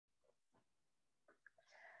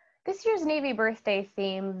This year's Navy birthday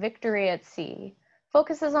theme, Victory at Sea,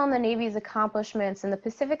 focuses on the Navy's accomplishments in the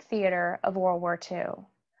Pacific theater of World War II.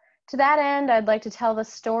 To that end, I'd like to tell the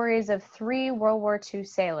stories of 3 World War II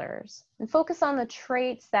sailors and focus on the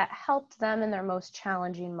traits that helped them in their most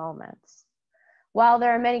challenging moments. While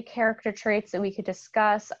there are many character traits that we could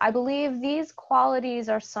discuss, I believe these qualities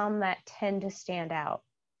are some that tend to stand out.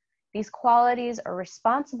 These qualities are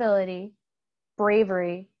responsibility,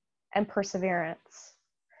 bravery, and perseverance.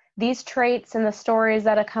 These traits and the stories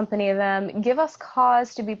that accompany them give us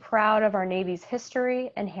cause to be proud of our Navy's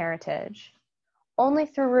history and heritage. Only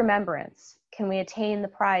through remembrance can we attain the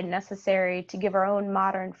pride necessary to give our own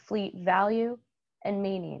modern fleet value and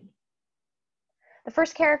meaning. The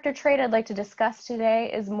first character trait I'd like to discuss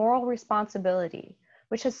today is moral responsibility,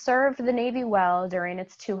 which has served the Navy well during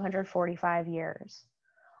its 245 years.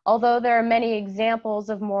 Although there are many examples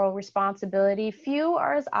of moral responsibility, few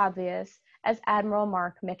are as obvious as Admiral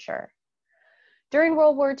Mark Mitscher. During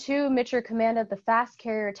World War II, Mitscher commanded the Fast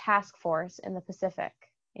Carrier Task Force in the Pacific.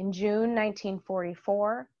 In June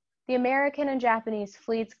 1944, the American and Japanese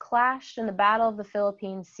fleets clashed in the Battle of the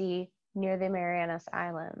Philippine Sea near the Marianas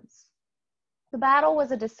Islands. The battle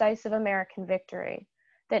was a decisive American victory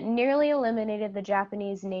that nearly eliminated the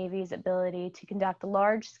Japanese Navy's ability to conduct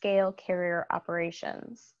large-scale carrier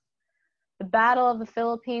operations. The Battle of the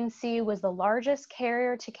Philippine Sea was the largest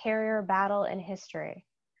carrier-to-carrier battle in history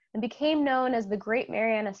and became known as the Great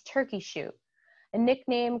Marianas Turkey Shoot, a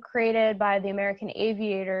nickname created by the American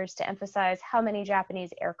aviators to emphasize how many Japanese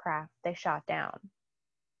aircraft they shot down.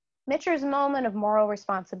 Mitscher's moment of moral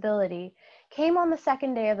responsibility came on the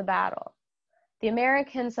second day of the battle. The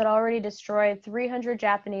Americans had already destroyed 300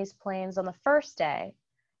 Japanese planes on the first day,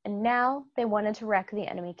 and now they wanted to wreck the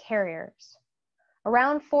enemy carriers.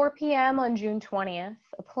 Around 4 p.m. on June 20th,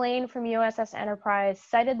 a plane from USS Enterprise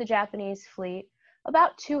sighted the Japanese fleet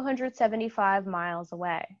about 275 miles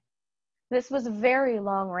away. This was very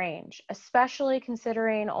long range, especially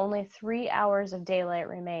considering only 3 hours of daylight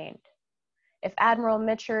remained. If Admiral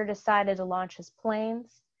Mitscher decided to launch his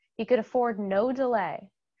planes, he could afford no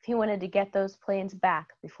delay if he wanted to get those planes back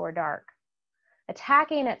before dark.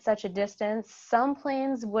 Attacking at such a distance, some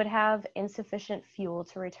planes would have insufficient fuel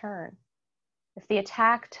to return. If the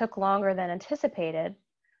attack took longer than anticipated,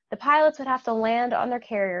 the pilots would have to land on their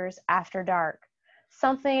carriers after dark,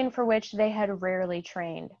 something for which they had rarely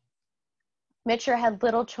trained. Mitscher had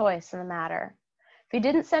little choice in the matter. If he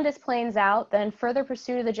didn't send his planes out, then further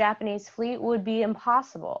pursuit of the Japanese fleet would be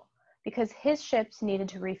impossible because his ships needed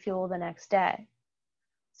to refuel the next day.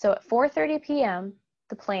 So at 4:30 p.m.,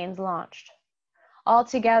 the planes launched.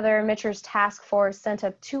 Altogether, Mitscher's task force sent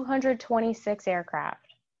up 226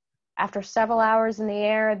 aircraft. After several hours in the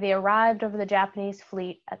air, they arrived over the Japanese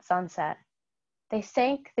fleet at sunset. They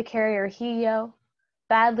sank the carrier Hiyo,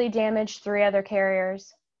 badly damaged 3 other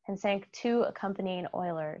carriers, and sank 2 accompanying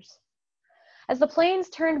oilers. As the planes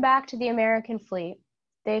turned back to the American fleet,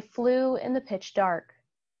 they flew in the pitch dark.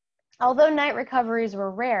 Although night recoveries were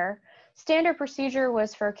rare, standard procedure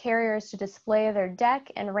was for carriers to display their deck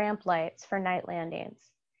and ramp lights for night landings,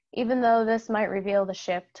 even though this might reveal the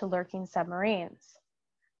ship to lurking submarines.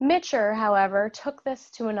 Mitscher, however, took this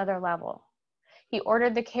to another level. He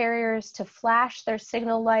ordered the carriers to flash their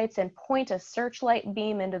signal lights and point a searchlight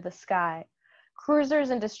beam into the sky. Cruisers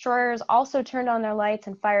and destroyers also turned on their lights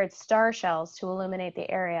and fired star shells to illuminate the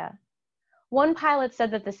area. One pilot said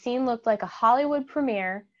that the scene looked like a Hollywood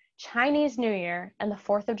premiere, Chinese New Year, and the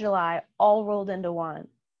 4th of July all rolled into one.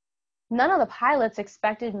 None of the pilots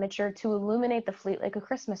expected Mitscher to illuminate the fleet like a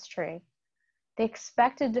Christmas tree. They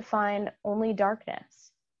expected to find only darkness.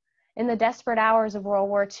 In the desperate hours of World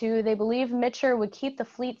War II, they believed Mitscher would keep the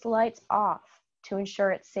fleet's lights off to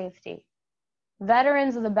ensure its safety.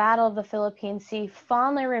 Veterans of the Battle of the Philippine Sea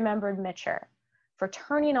fondly remembered Mitscher for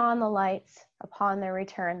turning on the lights upon their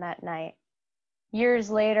return that night. Years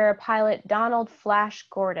later, pilot Donald Flash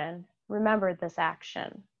Gordon remembered this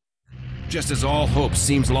action. Just as all hope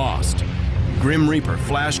seems lost, Grim Reaper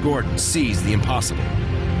Flash Gordon sees the impossible.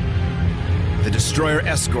 The destroyer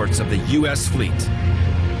escorts of the U.S. fleet.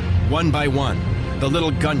 One by one, the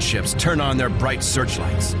little gunships turn on their bright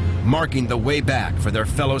searchlights, marking the way back for their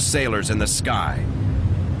fellow sailors in the sky.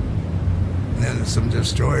 And then some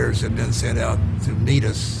destroyers had been sent out to meet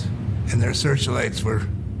us, and their searchlights were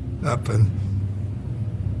up, and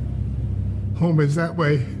home is that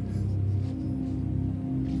way.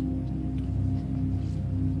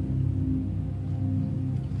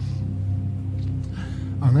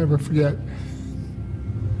 I'll never forget.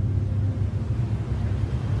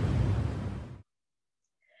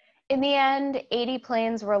 In the end, 80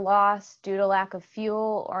 planes were lost due to lack of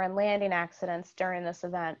fuel or in landing accidents during this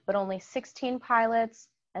event, but only 16 pilots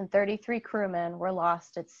and 33 crewmen were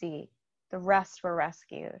lost at sea. The rest were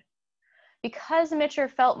rescued. Because Mitchell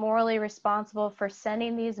felt morally responsible for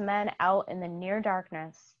sending these men out in the near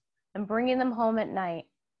darkness and bringing them home at night,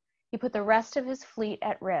 he put the rest of his fleet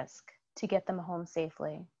at risk to get them home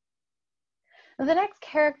safely. Now, the next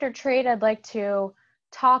character trait I'd like to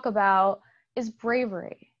talk about is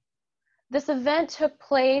bravery. This event took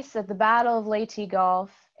place at the Battle of Leyte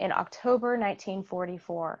Gulf in October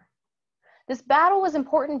 1944. This battle was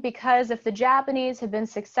important because if the Japanese had been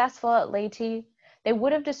successful at Leyte, they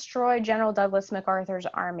would have destroyed General Douglas MacArthur's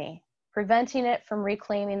army, preventing it from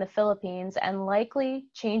reclaiming the Philippines and likely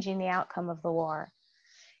changing the outcome of the war.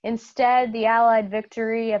 Instead, the Allied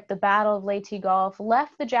victory at the Battle of Leyte Gulf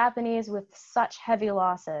left the Japanese with such heavy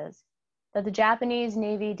losses that the Japanese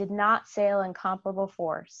Navy did not sail in comparable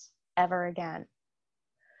force ever again.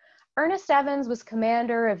 Ernest Evans was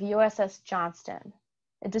commander of USS Johnston,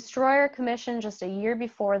 a destroyer commissioned just a year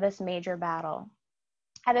before this major battle.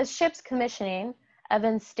 At his ship's commissioning,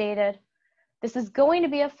 Evans stated, "This is going to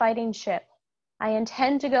be a fighting ship. I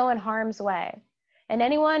intend to go in harm's way, and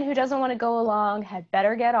anyone who doesn't want to go along had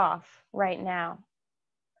better get off right now."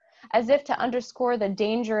 As if to underscore the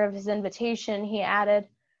danger of his invitation, he added,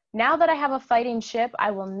 "Now that I have a fighting ship,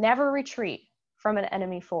 I will never retreat from an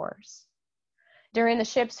enemy force." During the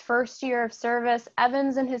ship's first year of service,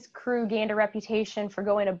 Evans and his crew gained a reputation for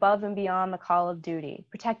going above and beyond the call of duty,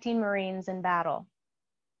 protecting Marines in battle.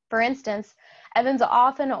 For instance, Evans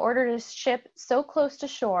often ordered his ship so close to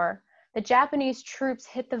shore that Japanese troops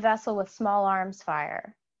hit the vessel with small arms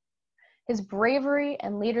fire. His bravery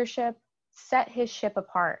and leadership set his ship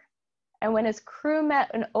apart, and when his crew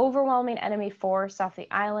met an overwhelming enemy force off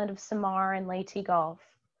the island of Samar in Leyte Gulf,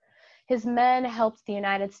 his men helped the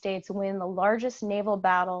United States win the largest naval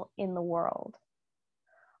battle in the world.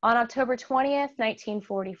 On October 20th,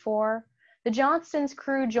 1944, the Johnston's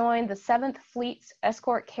crew joined the 7th Fleet's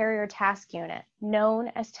Escort Carrier Task Unit, known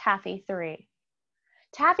as Taffy 3.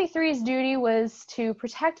 Taffy 3's duty was to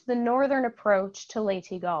protect the northern approach to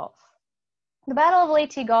Leyte Gulf. The Battle of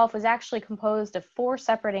Leyte Gulf was actually composed of 4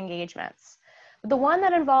 separate engagements, but the one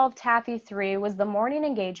that involved Taffy 3 was the morning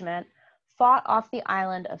engagement fought off the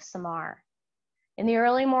island of Samar. In the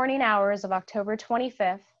early morning hours of October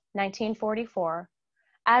 25th, 1944,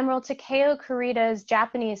 Admiral Takeo Kurita's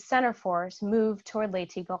Japanese center force moved toward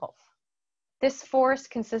Leyte Gulf. This force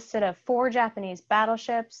consisted of 4 Japanese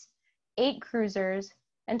battleships, 8 cruisers,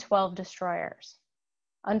 and 12 destroyers.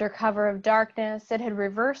 Under cover of darkness, it had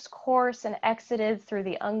reversed course and exited through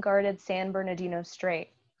the unguarded San Bernardino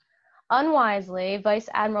Strait. Unwisely, Vice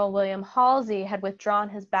Admiral William Halsey had withdrawn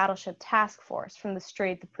his battleship task force from the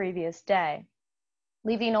strait the previous day,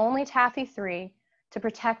 leaving only Taffy 3 to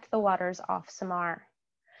protect the waters off Samar.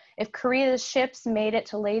 If Kurita's ships made it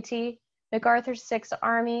to Leyte, MacArthur's 6th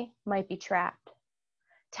Army might be trapped.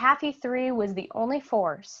 Taffy 3 was the only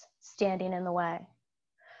force standing in the way.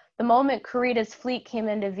 The moment Kurita's fleet came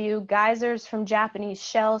into view, geysers from Japanese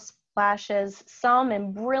shell splashes, some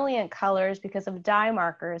in brilliant colors because of dye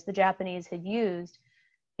markers the Japanese had used,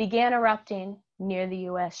 began erupting near the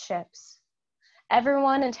U.S. ships.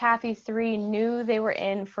 Everyone in Taffy 3 knew they were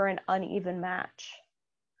in for an uneven match.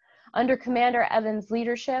 Under Commander Evans'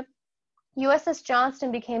 leadership, USS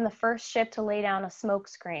Johnston became the first ship to lay down a smoke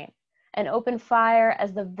screen and open fire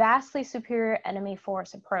as the vastly superior enemy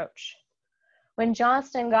force approached. When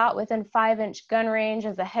Johnston got within 5-inch gun range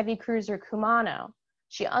of the heavy cruiser Kumano,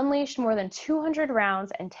 she unleashed more than 200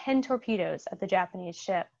 rounds and 10 torpedoes at the Japanese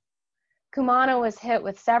ship. Kumano was hit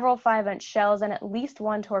with several 5-inch shells and at least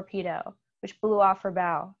 1 torpedo, which blew off her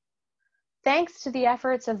bow. Thanks to the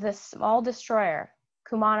efforts of this small destroyer,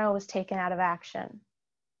 Kumano was taken out of action.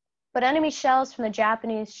 But enemy shells from the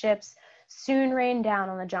Japanese ships soon rained down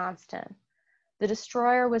on the Johnston. The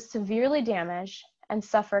destroyer was severely damaged and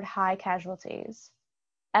suffered high casualties.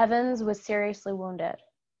 Evans was seriously wounded.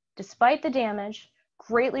 Despite the damage,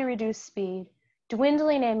 greatly reduced speed,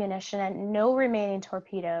 dwindling ammunition, and no remaining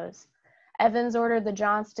torpedoes, Evans ordered the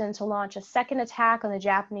Johnston to launch a second attack on the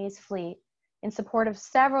Japanese fleet in support of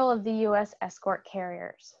several of the U.S. escort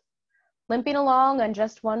carriers. Limping along on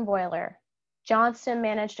just 1 boiler, Johnston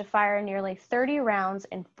managed to fire nearly 30 rounds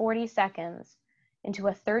in 40 seconds into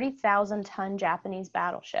a 30,000-ton Japanese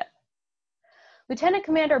battleship. Lieutenant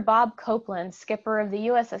Commander Bob Copeland, skipper of the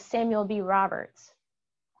USS Samuel B. Roberts,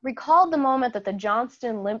 recalled the moment that the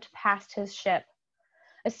Johnston limped past his ship.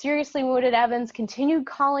 A seriously wounded Evans continued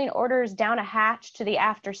calling orders down a hatch to the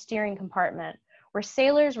after steering compartment, where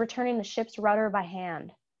sailors were turning the ship's rudder by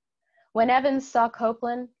hand. When Evans saw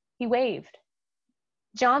Copeland, He waved.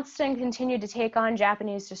 Johnston continued to take on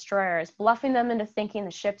Japanese destroyers, bluffing them into thinking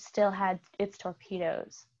the ship still had its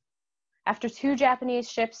torpedoes. After 2 Japanese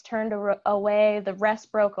ships turned away, the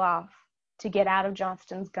rest broke off to get out of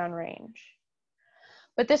Johnston's gun range.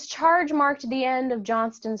 But this charge marked the end of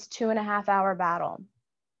Johnston's 2.5-hour battle.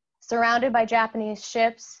 Surrounded by Japanese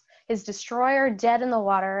ships, his destroyer dead in the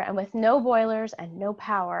water and with no boilers and no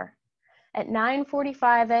power, at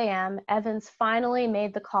 9:45 a.m., Evans finally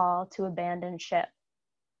made the call to abandon ship.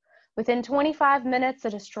 Within 25 minutes, the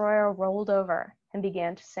destroyer rolled over and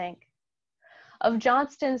began to sink. Of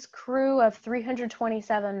Johnston's crew of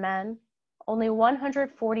 327 men, only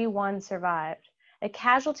 141 survived, a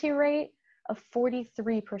casualty rate of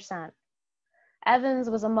 43%. Evans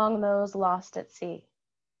was among those lost at sea.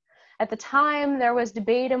 At the time, there was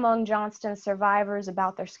debate among Johnston's survivors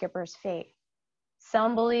about their skipper's fate.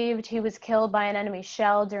 Some believed he was killed by an enemy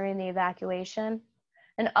shell during the evacuation,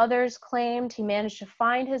 and others claimed he managed to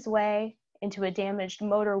find his way into a damaged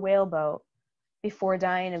motor whaleboat before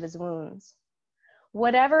dying of his wounds.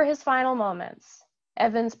 Whatever his final moments,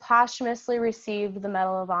 Evans posthumously received the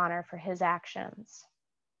Medal of Honor for his actions.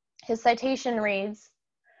 His citation reads,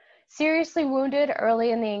 "Seriously wounded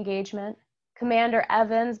early in the engagement, Commander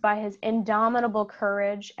Evans, by his indomitable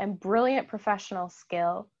courage and brilliant professional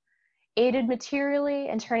skill, aided materially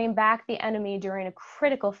in turning back the enemy during a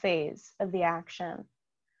critical phase of the action.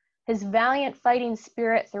 His valiant fighting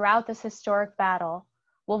spirit throughout this historic battle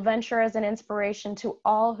will venture as an inspiration to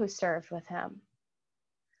all who served with him."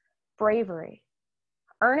 Bravery.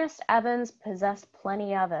 Ernest Evans possessed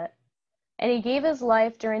plenty of it, and he gave his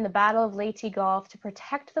life during the Battle of Leyte Gulf to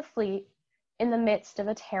protect the fleet in the midst of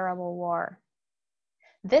a terrible war.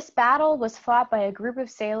 This battle was fought by a group of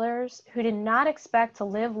sailors who did not expect to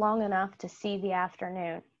live long enough to see the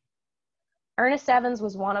afternoon. Ernest Evans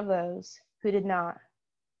was one of those who did not.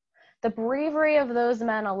 The bravery of those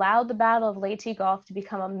men allowed the Battle of Leyte Gulf to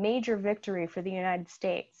become a major victory for the United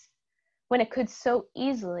States, when it could so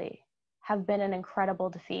easily have been an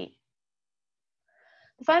incredible defeat.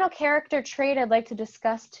 The final character trait I'd like to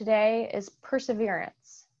discuss today is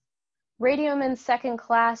perseverance. Radioman Second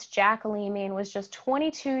Class Jack Leeming was just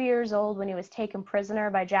 22 years old when he was taken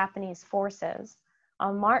prisoner by Japanese forces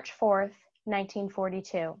on March 4th,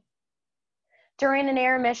 1942. During an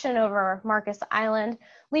air mission over Marcus Island,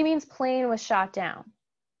 Leeming's plane was shot down.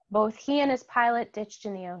 Both he and his pilot ditched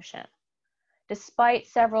in the ocean. Despite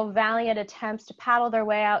several valiant attempts to paddle their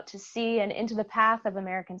way out to sea and into the path of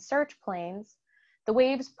American search planes, the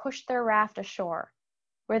waves pushed their raft ashore,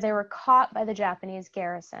 where they were caught by the Japanese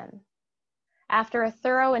garrison. After a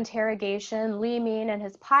thorough interrogation, Leeming and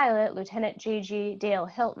his pilot, Lieutenant J.G. Dale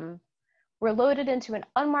Hilton, were loaded into an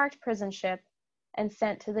unmarked prison ship and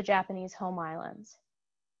sent to the Japanese home islands.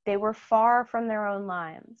 They were far from their own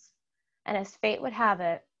lives, and as fate would have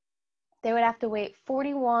it, they would have to wait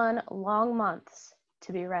 41 long months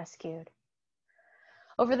to be rescued.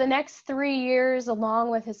 Over the next 3 years, along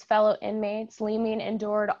with his fellow inmates, Leeming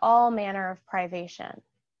endured all manner of privation.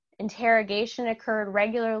 Interrogation occurred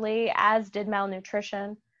regularly, as did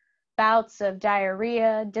malnutrition, bouts of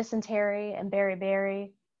diarrhea, dysentery, and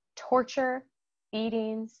beriberi, torture,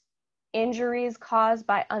 beatings, injuries caused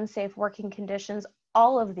by unsafe working conditions.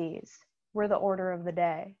 All of these were the order of the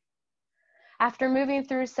day. After moving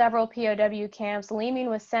through several POW camps,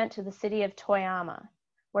 Leeming was sent to the city of Toyama,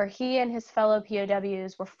 where he and his fellow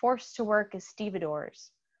POWs were forced to work as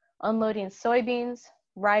stevedores, unloading soybeans,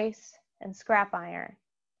 rice, and scrap iron.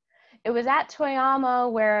 It was at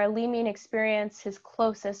Toyama where Leeming experienced his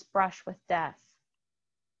closest brush with death.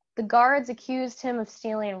 The guards accused him of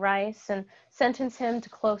stealing rice and sentenced him to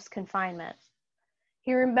close confinement.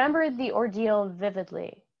 He remembered the ordeal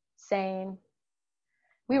vividly, saying,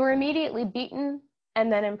 "We were immediately beaten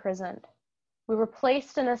and then imprisoned. We were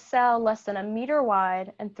placed in a cell less than 1 meter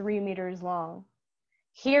wide and 3 meters long.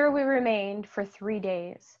 Here we remained for 3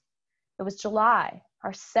 days. It was July.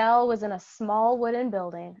 Our cell was in a small wooden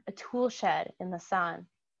building, a tool shed in the sun.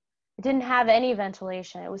 It didn't have any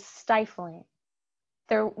ventilation. It was stifling.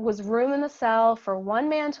 There was room in the cell for 1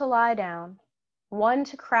 man to lie down, 1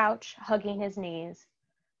 to crouch, hugging his knees,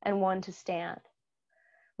 and 1 to stand.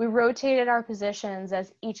 We rotated our positions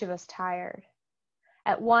as each of us tired.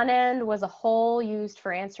 At one end was a hole used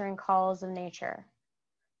for answering calls of nature.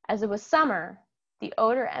 As it was summer, the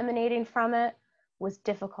odor emanating from it was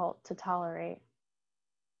difficult to tolerate."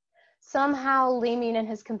 Somehow, Leeming and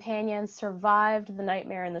his companions survived the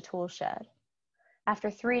nightmare in the tool shed. After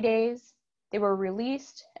 3 days, they were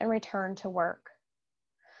released and returned to work.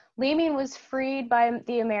 Leeming was freed by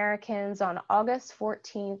the Americans on August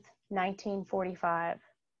 14, 1945.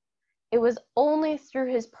 It was only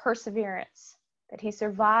through his perseverance that he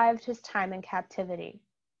survived his time in captivity.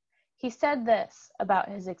 He said this about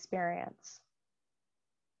his experience: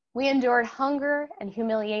 "We endured hunger and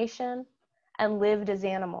humiliation and lived as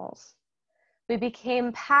animals. We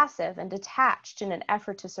became passive and detached in an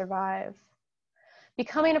effort to survive.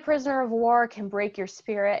 Becoming a prisoner of war can break your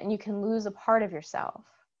spirit and you can lose a part of yourself.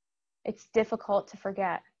 It's difficult to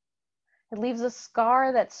forget. It leaves a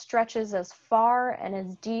scar that stretches as far and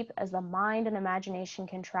as deep as the mind and imagination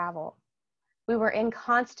can travel. We were in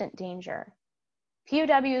constant danger.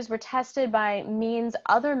 POWs were tested by means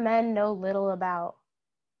other men know little about.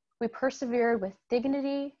 We persevered with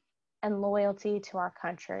dignity and loyalty to our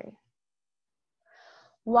country."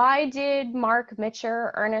 Why did Mark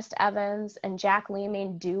Mitcher, Ernest Evans, and Jack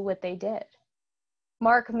Leeming do what they did?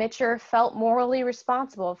 Mark Mitcher felt morally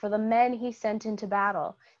responsible for the men he sent into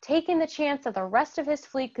battle, taking the chance that the rest of his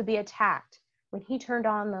fleet could be attacked when he turned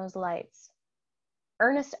on those lights.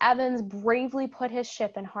 Ernest Evans bravely put his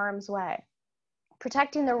ship in harm's way,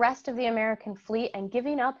 protecting the rest of the American fleet and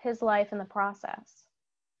giving up his life in the process.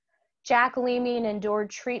 Jack Leeming endured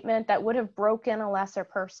treatment that would have broken a lesser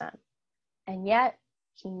person, and yet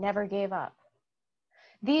he never gave up.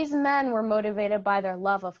 These men were motivated by their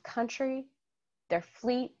love of country, their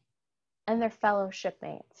fleet, and their fellow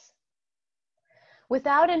shipmates.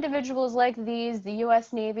 Without individuals like these, the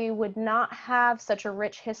U.S. Navy would not have such a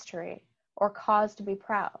rich history or cause to be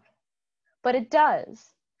proud. But it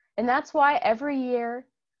does, and that's why every year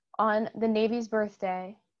on the Navy's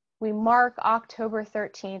birthday, we mark October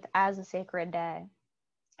 13th as a sacred day.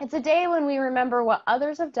 It's a day when we remember what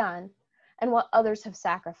others have done and what others have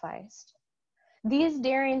sacrificed. These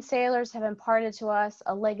daring sailors have imparted to us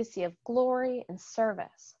a legacy of glory and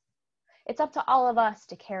service. It's up to all of us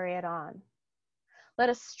to carry it on. Let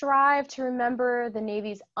us strive to remember the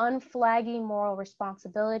Navy's unflagging moral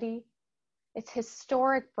responsibility, its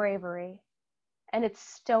historic bravery, and its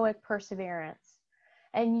stoic perseverance,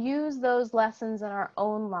 and use those lessons in our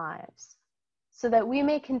own lives so that we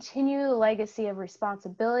may continue the legacy of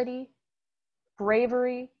responsibility,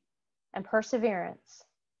 bravery, and perseverance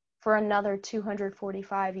for another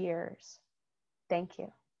 245 years. Thank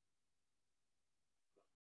you.